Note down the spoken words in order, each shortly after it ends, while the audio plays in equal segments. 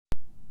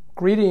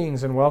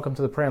Greetings and welcome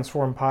to the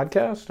Transform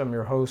Podcast. I'm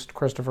your host,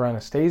 Christopher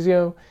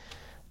Anastasio.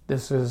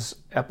 This is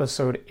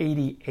episode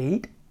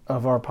 88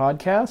 of our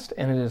podcast,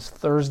 and it is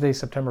Thursday,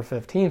 September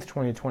 15th,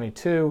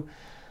 2022.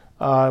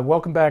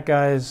 Welcome back,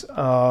 guys.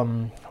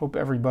 Hope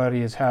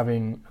everybody is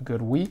having a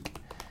good week.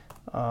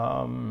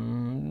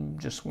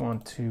 Just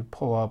want to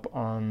pull up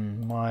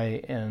on my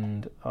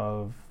end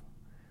of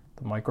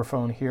the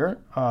microphone here.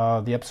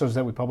 The episodes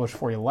that we published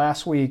for you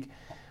last week,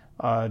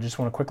 just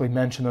want to quickly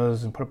mention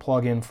those and put a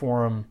plug in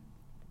for them.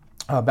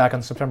 Back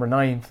on September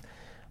 9th,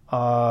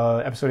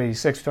 episode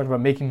 86, we talked about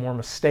making more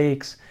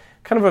mistakes.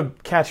 Kind of a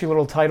catchy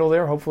little title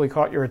there, hopefully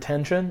caught your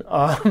attention.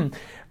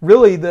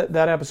 Really, that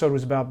episode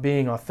was about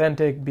being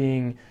authentic,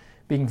 being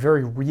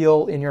very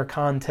real in your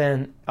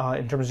content,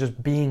 in terms of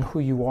just being who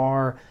you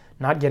are,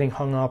 not getting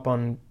hung up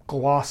on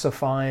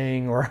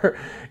glossifying or,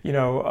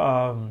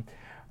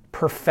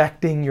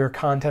 perfecting your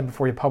content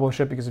before you publish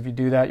it, because if you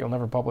do that, you'll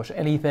never publish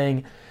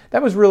anything.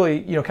 That was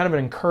really, kind of an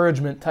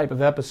encouragement type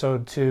of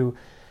episode to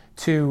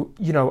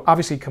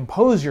obviously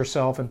compose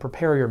yourself and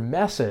prepare your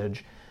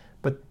message,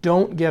 but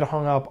don't get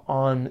hung up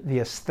on the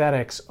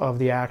aesthetics of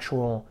the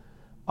actual,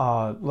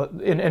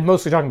 and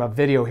mostly talking about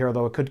video here,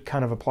 though it could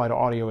kind of apply to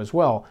audio as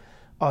well.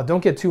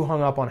 Don't get too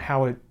hung up on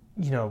how it,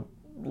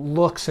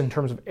 looks in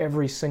terms of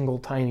every single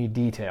tiny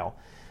detail,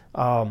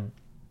 and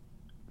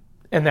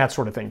that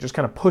sort of thing. Just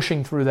kind of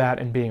pushing through that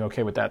and being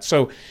okay with that.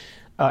 So,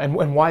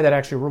 and why that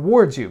actually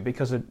rewards you,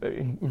 because it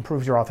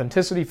improves your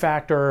authenticity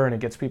factor and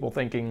it gets people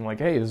thinking like,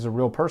 hey, this is a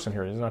real person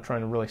here. He's not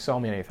trying to really sell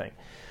me anything.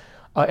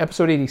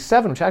 Episode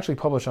 87, which actually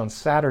published on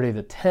Saturday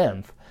the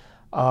 10th,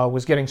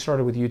 was getting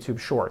started with YouTube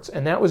Shorts.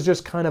 And that was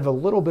just kind of a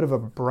little bit of a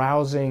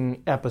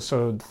browsing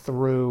episode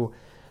through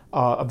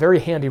a very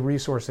handy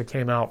resource that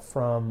came out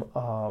from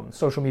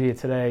Social Media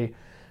Today,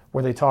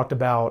 where they talked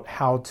about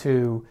how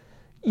to,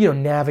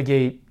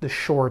 navigate the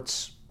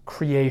Shorts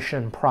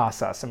creation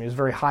process. I mean, it's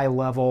very high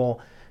level,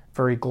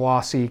 very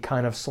glossy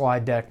kind of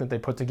slide deck that they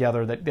put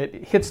together that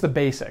hits the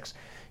basics.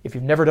 If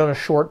you've never done a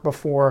short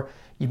before,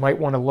 you might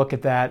want to look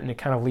at that, and it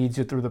kind of leads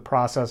you through the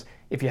process.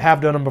 If you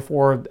have done them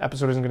before, the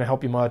episode isn't going to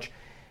help you much.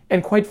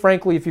 And quite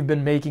frankly, if you've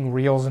been making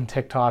Reels and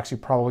TikToks, you're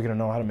probably going to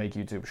know how to make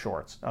YouTube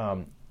Shorts.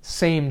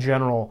 Same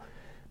general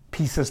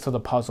pieces to the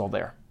puzzle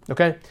there.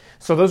 Okay?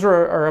 So those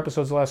are our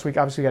episodes last week.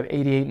 Obviously, we got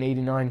 88 and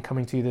 89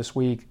 coming to you this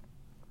week.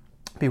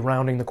 Be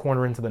rounding the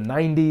corner into the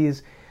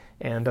 90s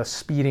and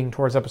speeding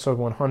towards episode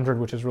 100,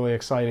 which is really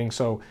exciting.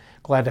 So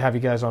glad to have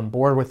you guys on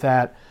board with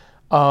that.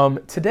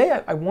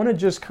 Today, I want to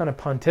just kind of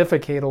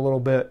pontificate a little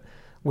bit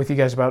with you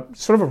guys about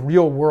sort of a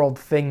real world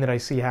thing that I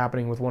see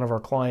happening with one of our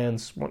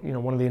clients,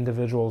 one of the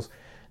individuals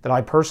that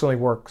I personally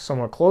work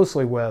somewhat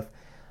closely with,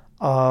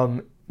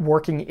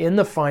 working in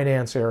the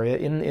finance area,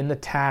 in the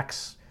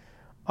tax,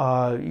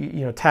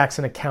 tax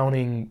and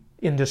accounting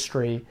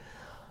industry.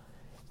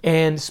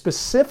 And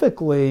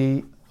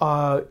specifically,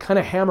 kind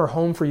of hammer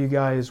home for you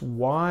guys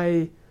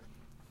why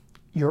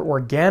your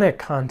organic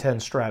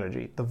content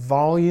strategy, the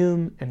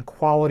volume and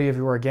quality of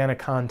your organic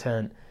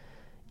content,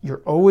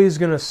 you're always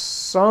going to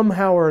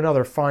somehow or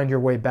another find your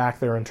way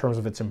back there in terms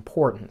of its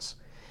importance.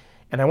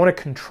 And I want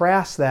to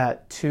contrast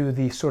that to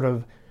the sort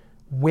of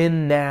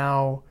win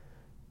now,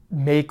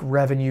 make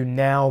revenue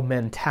now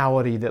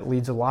mentality that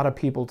leads a lot of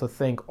people to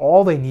think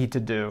all they need to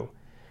do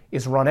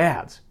is run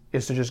ads.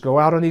 Is to just go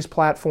out on these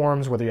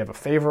platforms, whether you have a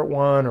favorite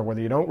one or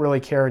whether you don't really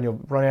care and you'll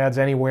run ads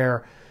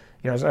anywhere.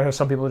 I know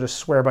some people just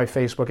swear by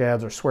Facebook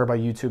ads or swear by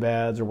YouTube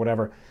ads or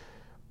whatever.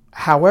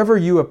 However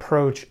you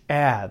approach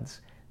ads,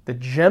 the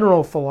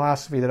general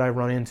philosophy that I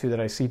run into, that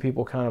I see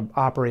people kind of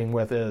operating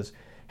with is,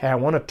 hey, I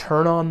want to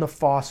turn on the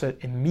faucet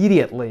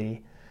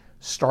immediately,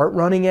 start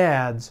running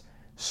ads,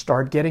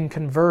 start getting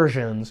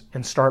conversions,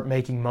 and start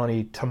making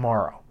money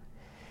tomorrow.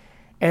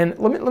 And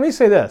let me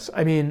say this.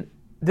 I mean,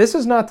 this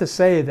is not to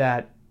say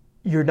that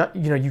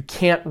you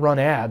can't run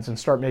ads and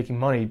start making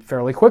money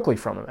fairly quickly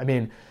from them. I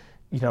mean,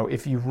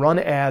 if you run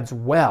ads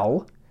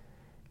well,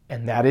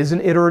 and that is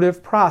an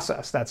iterative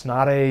process. That's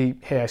not hey,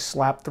 I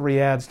slapped 3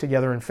 ads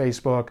together in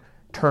Facebook,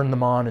 turned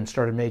them on, and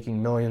started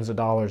making millions of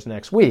dollars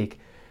next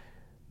week.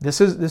 This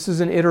is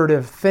an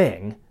iterative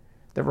thing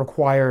that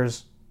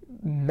requires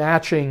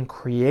matching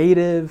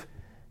creative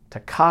to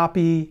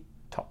copy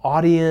to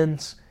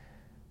audience,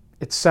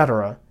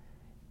 etc.,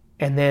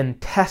 and then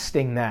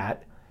testing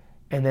that,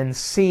 and then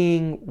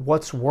seeing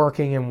what's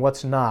working and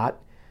what's not,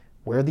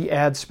 where the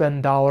ad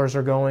spend dollars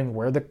are going,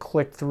 where the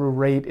click-through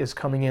rate is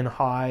coming in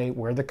high,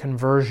 where the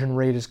conversion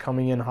rate is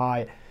coming in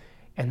high,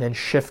 and then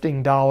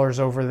shifting dollars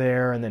over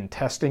there, and then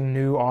testing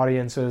new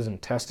audiences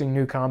and testing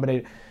new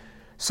combinations.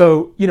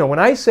 So, when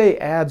I say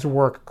ads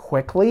work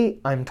quickly,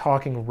 I'm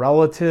talking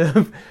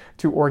relative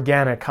to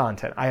organic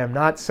content. I am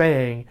not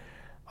saying,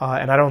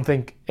 and I don't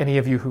think any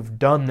of you who've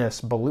done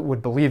this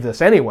would believe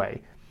this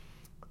anyway,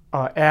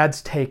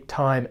 ads take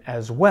time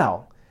as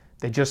well.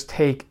 They just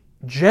take,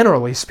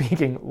 generally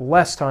speaking,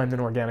 less time than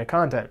organic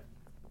content.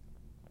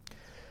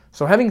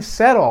 So having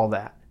said all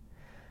that,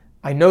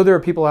 I know there are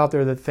people out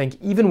there that think,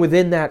 even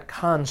within that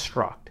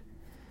construct,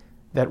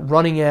 that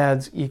running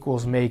ads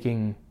equals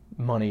making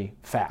money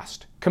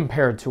fast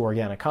compared to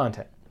organic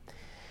content.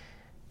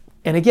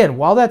 And again,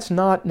 while that's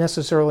not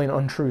necessarily an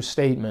untrue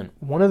statement,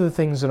 one of the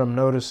things that I'm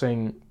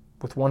noticing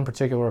with one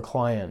particular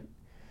client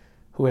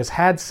who has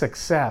had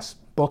success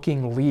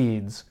booking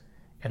leads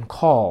and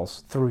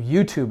calls through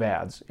YouTube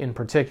ads in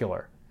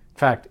particular, in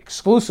fact,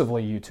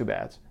 exclusively YouTube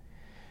ads,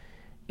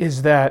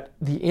 is that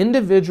the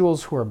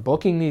individuals who are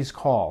booking these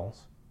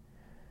calls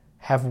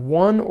have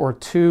one or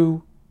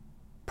two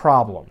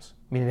problems,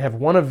 meaning they have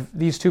one of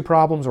these two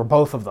problems or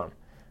both of them.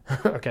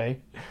 Okay?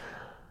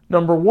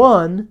 Number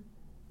one,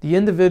 the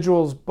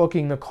individuals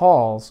booking the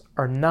calls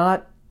are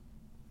not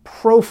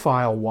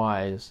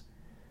profile-wise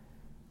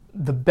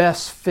the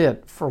best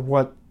fit for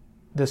what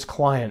this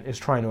client is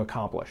trying to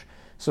accomplish.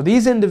 So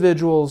these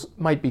individuals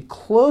might be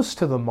close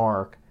to the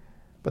mark,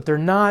 but they're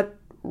not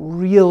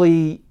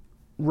really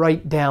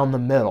right down the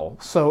middle.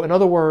 So in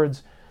other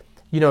words,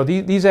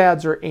 these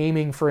ads are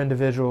aiming for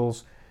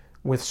individuals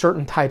with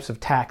certain types of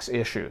tax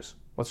issues.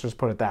 Let's just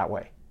put it that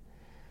way.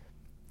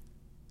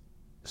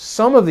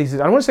 Some of these, I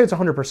don't want to say it's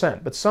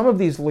 100%, but some of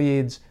these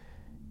leads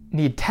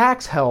need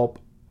tax help,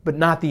 but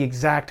not the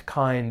exact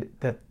kind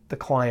that the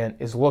client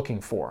is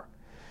looking for.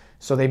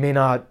 So they may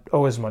not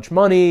owe as much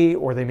money,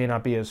 or they may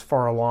not be as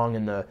far along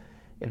in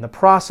the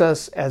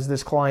process as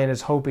this client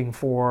is hoping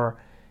for,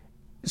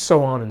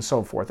 so on and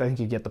so forth. I think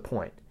you get the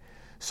point.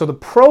 So the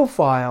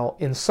profile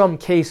in some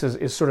cases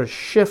is sort of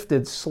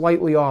shifted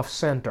slightly off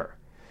center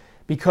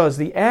because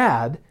the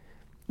ad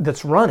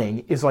that's running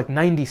is like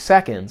 90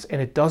 seconds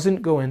and it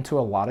doesn't go into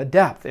a lot of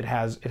depth. It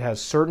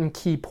has certain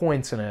key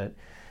points in it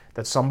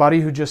that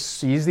somebody who just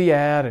sees the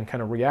ad and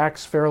kind of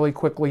reacts fairly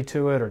quickly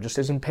to it, or just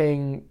isn't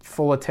paying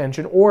full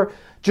attention, or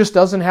just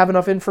doesn't have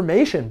enough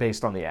information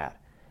based on the ad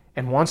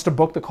and wants to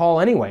book the call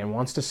anyway and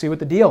wants to see what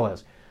the deal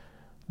is.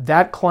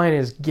 That client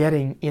is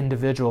getting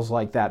individuals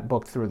like that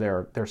booked through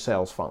their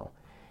sales funnel.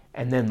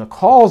 And then the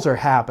calls are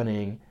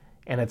happening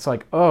and it's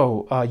like,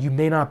 you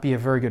may not be a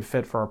very good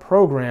fit for our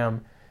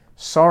program.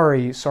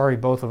 Sorry,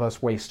 both of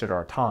us wasted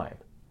our time.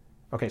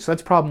 Okay, so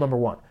that's problem number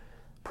one.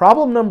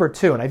 Problem number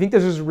two, and I think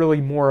this is really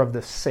more of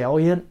the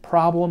salient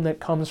problem that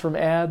comes from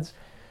ads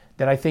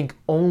that I think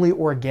only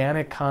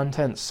organic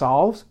content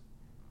solves,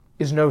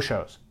 is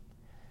no-shows.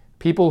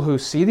 People who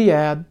see the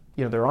ad,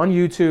 they're on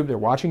YouTube, they're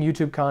watching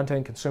YouTube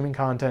content, consuming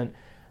content,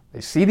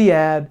 they see the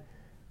ad,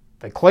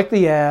 they click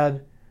the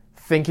ad,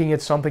 thinking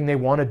it's something they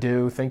want to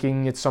do,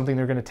 thinking it's something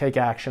they're going to take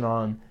action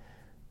on.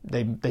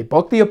 They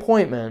book the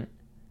appointment,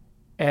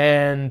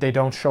 and they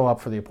don't show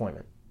up for the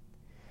appointment.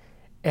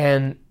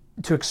 And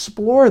to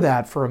explore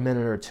that for a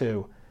minute or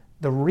two,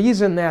 the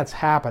reason that's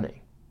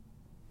happening,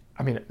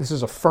 this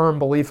is a firm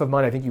belief of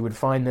mine, I think you would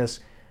find this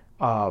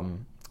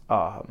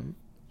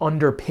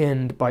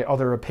underpinned by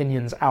other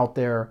opinions out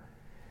there,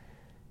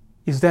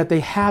 is that they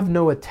have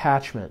no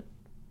attachment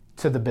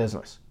to the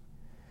business.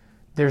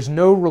 There's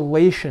no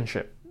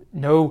relationship,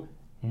 no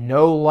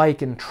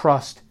like and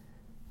trust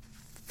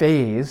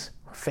phases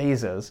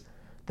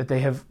that they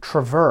have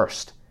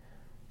traversed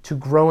to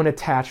grow an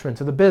attachment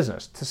to the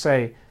business, to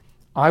say,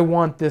 I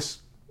want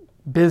this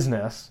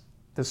business,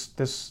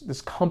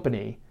 this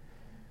company,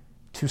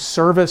 to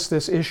service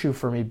this issue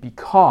for me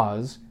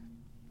because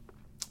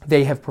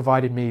they have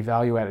provided me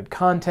value-added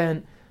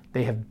content,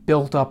 they have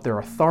built up their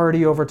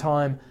authority over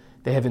time,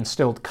 they have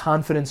instilled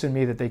confidence in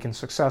me that they can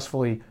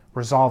successfully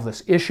resolve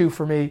this issue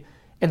for me,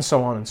 and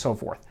so on and so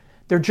forth.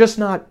 They're just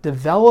not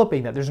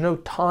developing that. There's no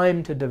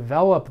time to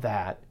develop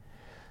that.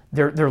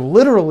 They're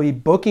literally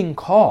booking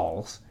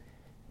calls.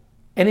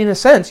 And in a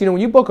sense, when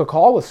you book a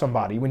call with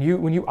somebody, when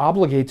you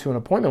obligate to an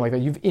appointment like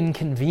that, you've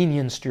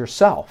inconvenienced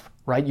yourself,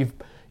 right?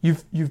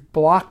 You've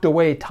blocked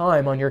away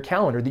time on your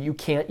calendar that you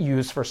can't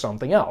use for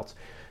something else.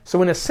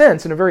 So in a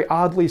sense, in a very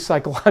oddly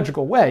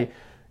psychological way,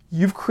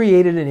 you've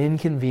created an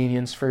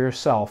inconvenience for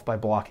yourself by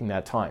blocking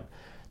that time.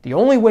 The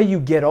only way you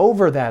get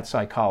over that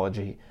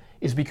psychology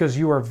is because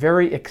you are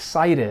very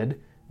excited,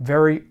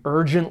 very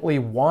urgently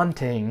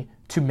wanting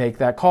to make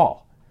that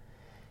call.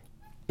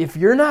 If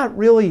you're not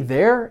really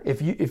there,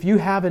 if you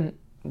haven't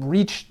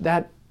reached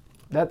that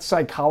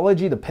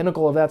psychology, the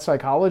pinnacle of that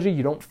psychology,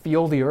 you don't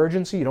feel the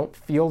urgency, you don't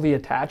feel the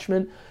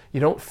attachment, you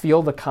don't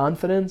feel the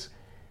confidence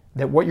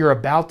that what you're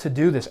about to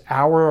do, this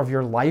hour of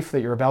your life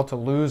that you're about to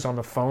lose on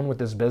the phone with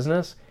this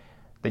business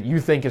that you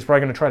think is probably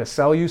going to try to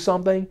sell you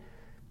something,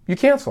 you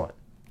cancel it.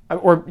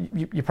 Or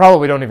you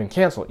probably don't even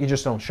cancel it, you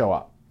just don't show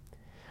up.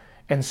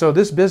 And so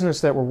this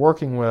business that we're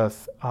working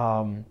with,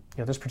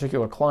 this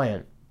particular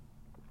client,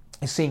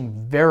 is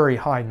seeing very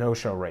high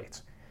no-show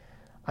rates.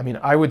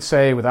 I would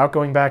say, without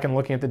going back and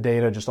looking at the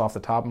data, just off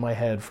the top of my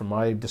head from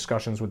my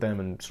discussions with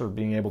them and sort of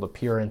being able to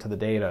peer into the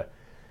data,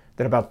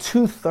 that about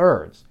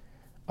 2/3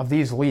 of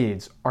these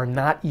leads are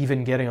not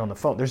even getting on the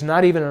phone. There's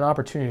not even an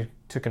opportunity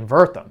to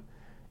convert them.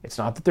 It's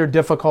not that they're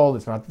difficult,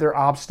 it's not that they're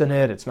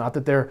obstinate, it's not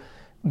that they're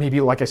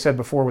maybe, like I said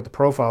before with the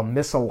profile,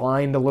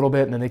 misaligned a little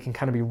bit and then they can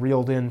kind of be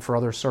reeled in for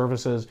other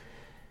services.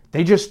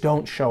 They just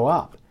don't show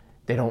up.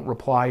 They don't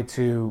reply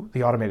to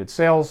the automated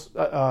sales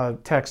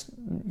text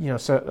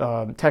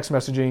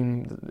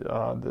messaging,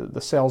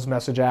 the sales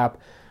message app.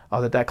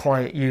 that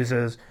client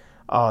uses.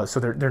 So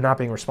they're not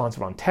being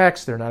responsive on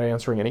text. They're not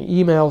answering any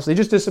emails. They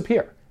just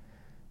disappear.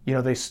 You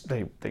know, they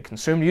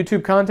consumed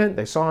YouTube content.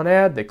 They saw an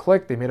ad. They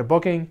clicked. They made a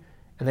booking,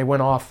 and they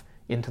went off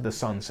into the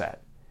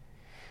sunset.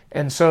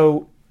 And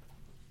so,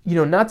 you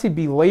know, not to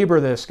belabor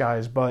this,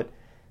 guys, but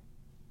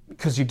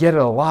because you get it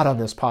a lot on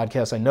this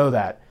podcast, I know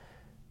that.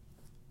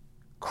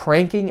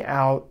 Cranking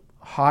out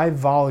high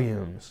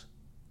volumes,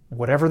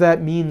 whatever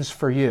that means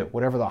for you,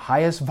 whatever the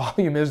highest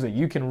volume is that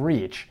you can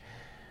reach,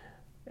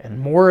 and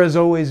more is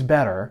always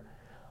better.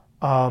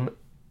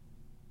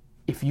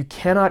 If you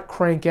cannot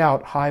crank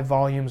out high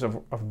volumes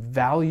of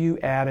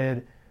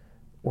value-added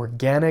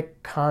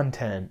organic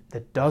content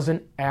that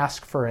doesn't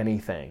ask for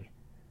anything,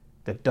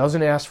 that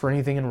doesn't ask for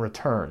anything in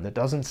return, that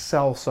doesn't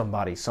sell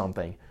somebody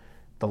something,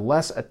 the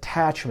less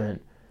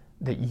attachment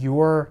that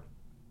your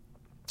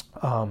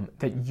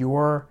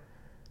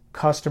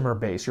customer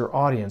base, your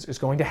audience, is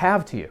going to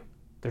have to you.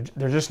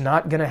 They're just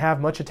not going to have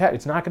much attachment.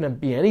 It's not going to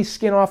be any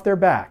skin off their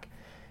back.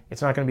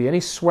 It's not going to be any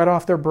sweat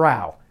off their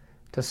brow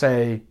to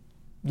say,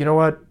 you know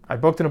what, I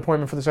booked an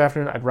appointment for this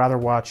afternoon. I'd rather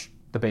watch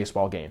the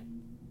baseball game.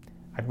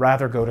 I'd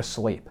rather go to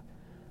sleep.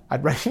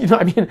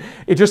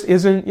 It just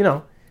isn't,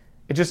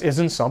 it just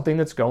isn't something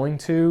that's going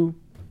to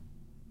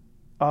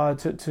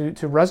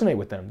resonate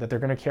with them, that they're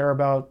going to care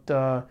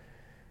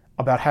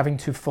about having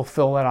to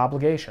fulfill that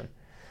obligation.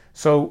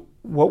 So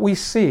what we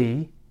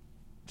see,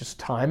 just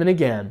time and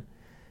again,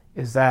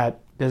 is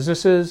that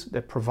businesses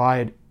that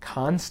provide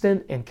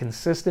constant and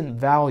consistent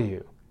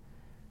value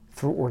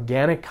through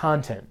organic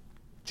content,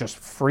 just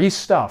free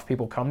stuff,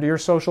 people come to your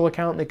social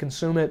account and they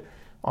consume it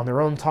on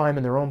their own time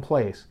in their own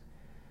place,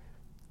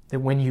 that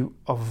when you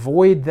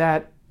avoid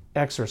that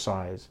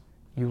exercise,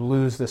 you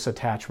lose this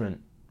attachment,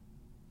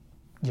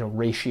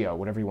 ratio,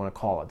 whatever you want to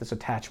call it, this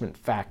attachment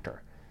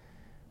factor.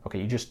 Okay,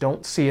 you just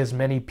don't see as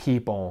many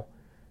people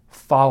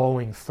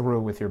following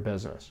through with your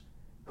business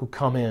who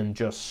come in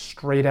just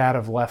straight out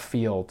of left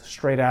field,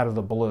 straight out of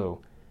the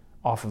blue,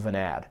 off of an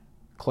ad,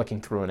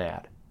 clicking through an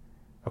ad.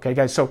 Okay,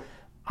 guys, so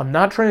I'm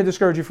not trying to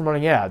discourage you from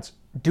running ads.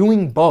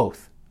 Doing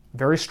both,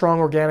 very strong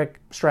organic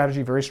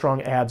strategy, very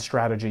strong ad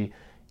strategy,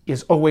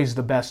 is always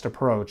the best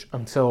approach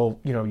until,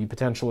 you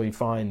potentially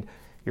find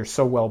you're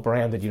so well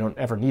branded you don't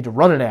ever need to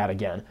run an ad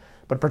again.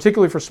 But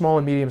particularly for small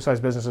and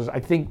medium-sized businesses, I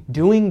think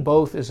doing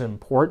both is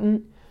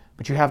important,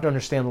 but you have to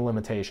understand the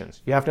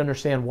limitations. You have to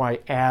understand why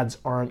ads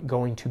aren't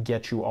going to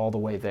get you all the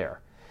way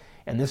there.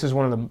 And this is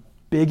one of the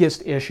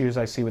biggest issues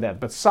I see with ads.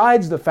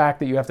 Besides the fact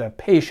that you have to have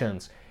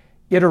patience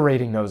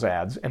iterating those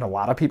ads, and a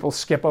lot of people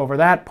skip over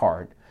that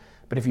part,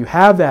 but if you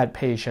have that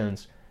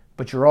patience,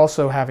 but you're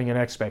also having an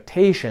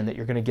expectation that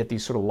you're going to get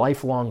these sort of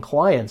lifelong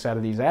clients out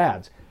of these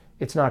ads,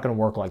 it's not going to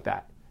work like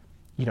that.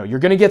 You're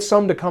going to get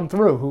some to come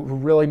through who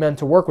really meant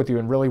to work with you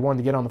and really wanted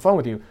to get on the phone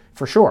with you,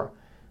 for sure.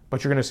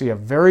 But you're going to see a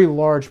very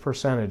large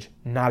percentage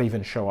not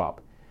even show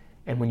up.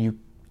 And when you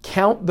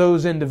count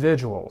those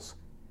individuals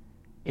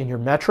in your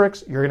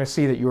metrics, you're going to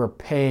see that you are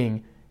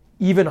paying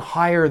even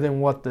higher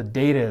than what the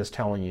data is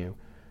telling you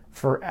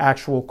for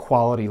actual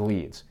quality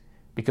leads.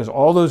 Because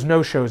all those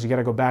no-shows, you got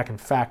to go back and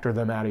factor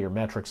them out of your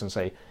metrics and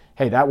say,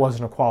 hey, that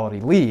wasn't a quality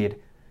lead.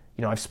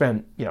 I've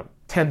spent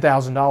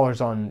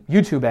 $10,000 on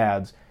YouTube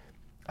ads.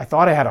 I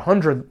thought I had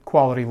 100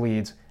 quality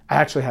leads. I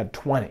actually had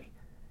 20.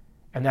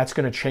 And that's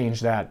going to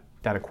change that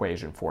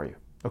equation for you.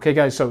 Okay,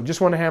 guys, so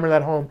just want to hammer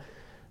that home.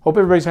 Hope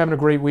everybody's having a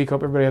great week.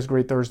 Hope everybody has a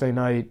great Thursday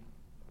night.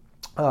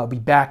 I'll be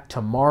back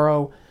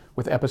tomorrow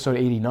with episode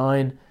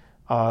 89.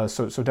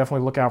 So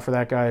definitely look out for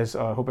that, guys.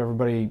 Hope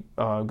everybody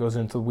goes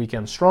into the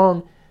weekend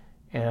strong.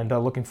 And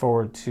looking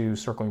forward to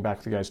circling back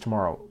with you guys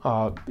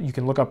tomorrow. You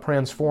can look up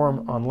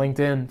Transform on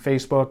LinkedIn,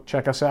 Facebook.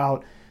 Check us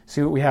out.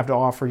 See what we have to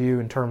offer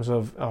you in terms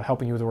of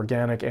helping you with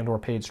organic and or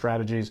paid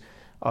strategies.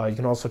 You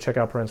can also check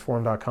out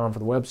transform.com for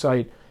the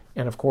website.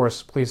 And of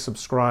course, please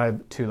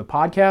subscribe to the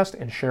podcast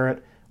and share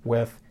it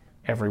with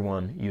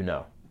everyone you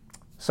know.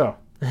 So,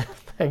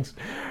 thanks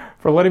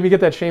for letting me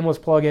get that shameless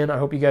plug in. I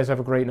hope you guys have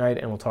a great night,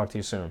 and we'll talk to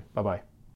you soon. Bye-bye.